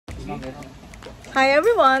Hi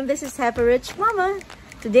everyone, this is Happy Rich Mama.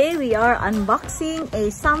 Today we are unboxing a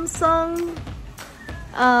Samsung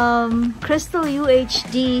Crystal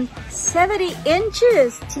UHD 70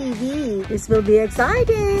 inches TV. This will be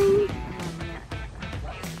exciting.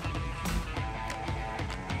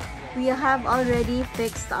 We have already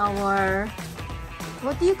fixed our,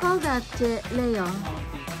 what do you call that, Leo?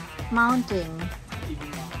 Mounting.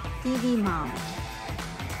 TV mount.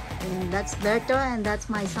 And that's Berto and that's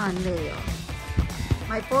my son Leo.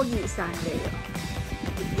 My pogi son Leo.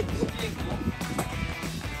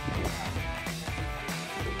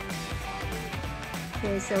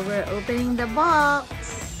 Okay, so we're opening the box.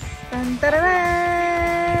 Dun,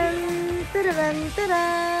 tararan, tararan,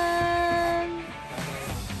 tararan.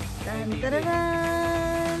 Dun,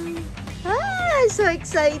 tararan. Ah, so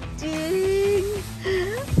exciting!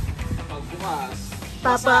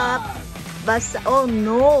 Papa, basta, oh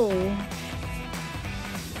no!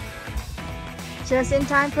 Just in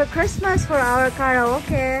time for Christmas for our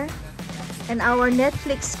karaoke and our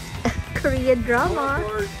Netflix Korean drama.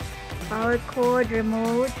 Power cord,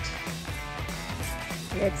 remote.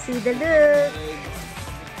 Let's see the look.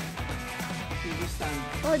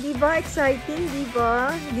 Oh, diba? Exciting, diba?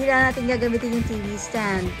 Hindi na natin gagamitin yung TV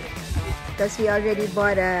stand because we already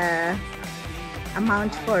bought a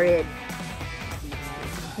mount for it.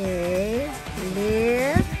 Okay,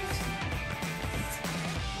 lift.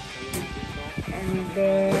 And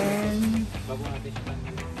then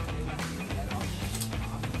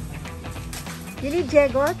you need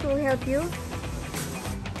Diego to help you?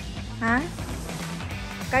 Ha?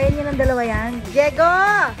 Kaya niya ng dalawa yan? Diego!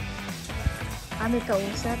 May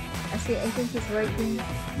kausap. Kasi I think he's working.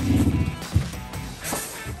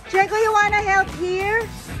 Diego, you wanna help here?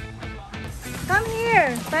 Come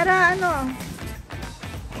here. Para ano?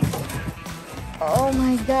 Oh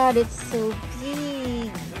my God, it's so big.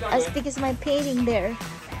 As big as my painting there.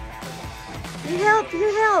 You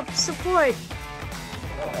help, support.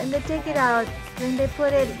 And they take it out. Then they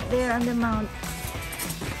put it there on the mount.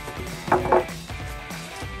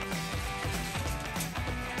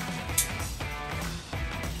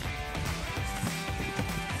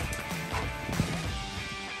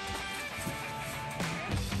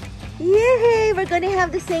 Yay! We're gonna have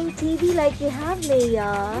the same TV like you have,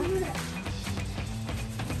 Leia.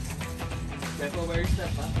 Where is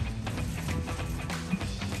that, huh?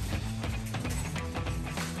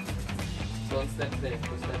 Don't step there,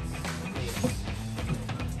 because that's nails.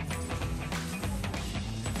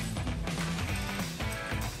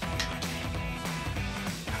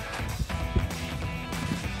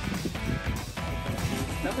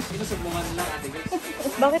 Tapos sinusubukan lang, ate guys.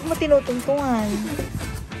 Bakit mo tinutungtungan?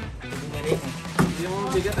 Hindi mo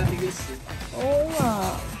mabigat, ate guys. Oo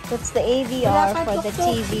nga. That's the AVR for the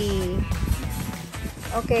TV.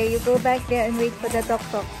 Okay, you go back there and wait for the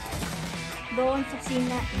tok-tok. Doon sa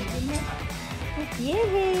sina.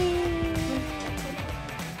 Yay!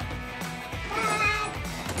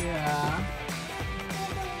 Yeah.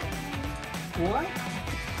 What?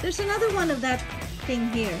 There's another one of that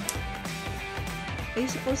thing here. Are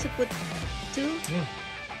you supposed to put two? Yeah.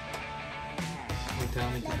 You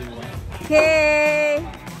tell me to do one. Okay!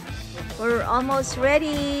 We're almost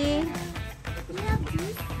ready.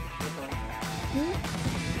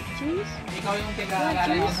 Juice? Ikaw yung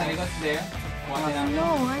tiglalagay sa likod there?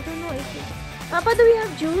 No, I don't know if it... Papa, do we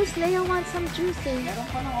have juice? Leia wants some juice eh. Meron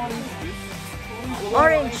pa ng orange juice?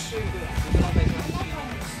 Orange.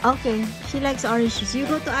 Okay, she likes orange juice. You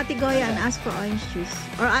go to Ate Goya and ask for orange juice.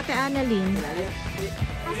 Or Ate Annalyn.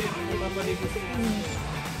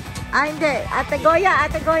 Hindi. Ate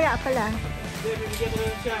Goya pala.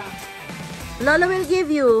 Lola will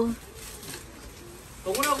give you.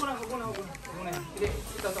 Huwag muna. Hindi,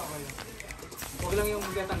 ito ako yun. Huwag lang yung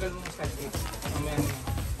tanggal mo sa stick. Mamaya na.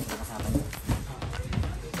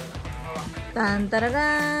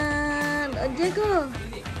 Tantararan! Oh, Diego!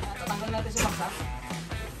 Tatanggal natin si Max, ha?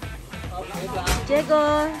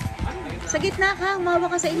 Diego! Sa gitna ka, umawa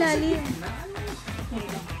ka sa ilalim.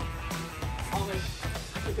 Okay.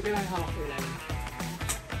 Ito kailangan hawak sa ilalim.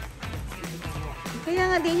 Kaya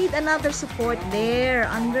nga, they need another support there,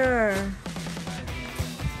 under.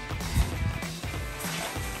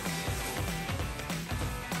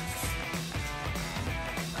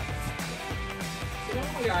 Sino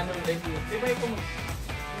mo kaya ano like yun? Diba ikaw mag...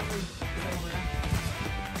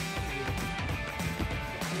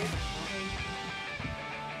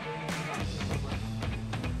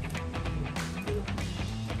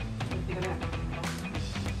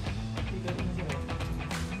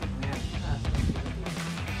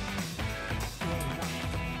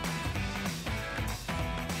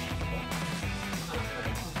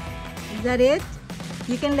 Is that it?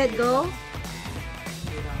 You can let go?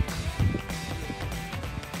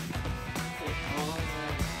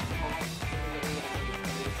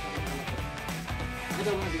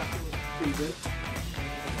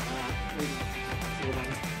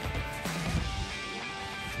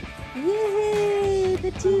 Yay!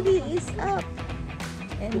 The TV is up!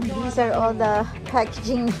 And these are all the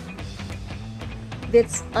packaging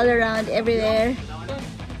bits all around everywhere.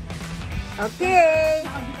 Okay!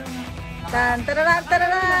 Tan tararan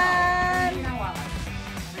tararan!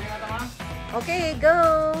 Okay,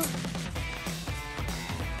 go!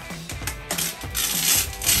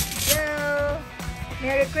 Go!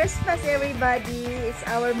 Merry Christmas, everybody! It's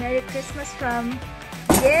our Merry Christmas from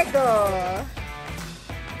Diego!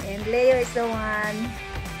 And Leo is the one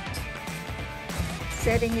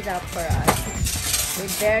setting it up for us.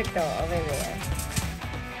 With Berto over there.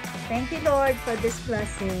 Thank you, Lord, for this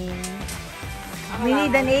blessing. We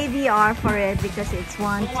need an ADR for it because it's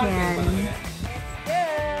 110. Let's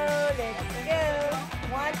go!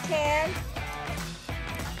 110.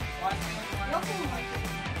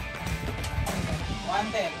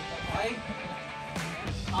 110. Okay?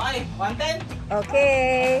 Okay, 110.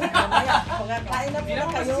 Okay. Kain na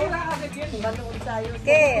muna kayo. Manood tayo.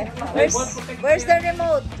 Okay. Where's the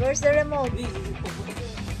remote? Where's the remote?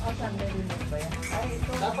 Asan na yun ba yan? Ay,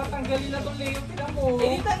 ito. Dapat tanggalin na itong layout nila mo.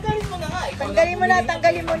 Tanggalin mo na nga. Tanggalin mo na,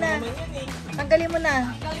 tanggalin mo na. Tanggalin mo na.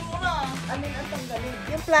 Tanggalin mo na. Ano ang tanggalin?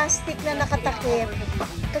 Yung plastic na nakatakip.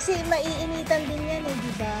 Kasi maiinitan din yan eh,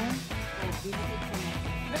 di ba?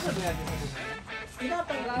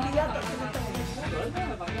 Tinatanggal. Hindi yata tinatanggal.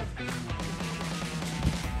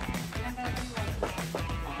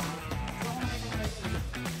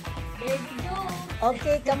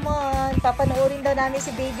 Okay, come on. Papanoorin daw namin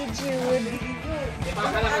si Baby Jude.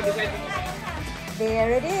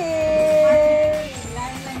 There it is.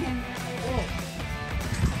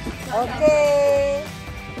 Okay.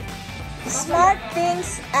 Smart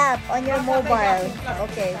Things app on your mobile.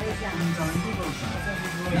 Okay, wait lang.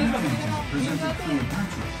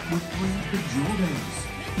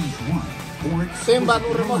 Same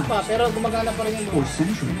bagong remote pa, pero gumagana pa rin yung For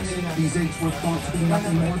centuries, these eggs were thought to be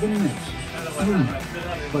nothing more than myths. Rumor,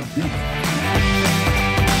 but then.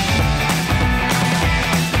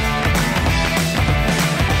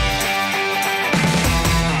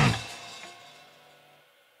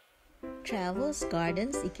 Travels,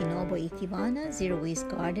 gardens, Ikinobo, Ikebana, zero waste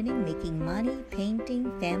gardening, making money,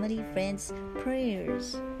 painting, family, friends,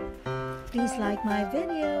 prayers. Please like my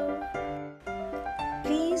video.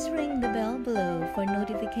 Please ring the bell below for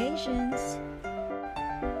notifications.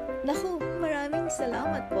 Naku, maraming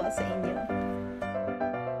salamat po sa inyo.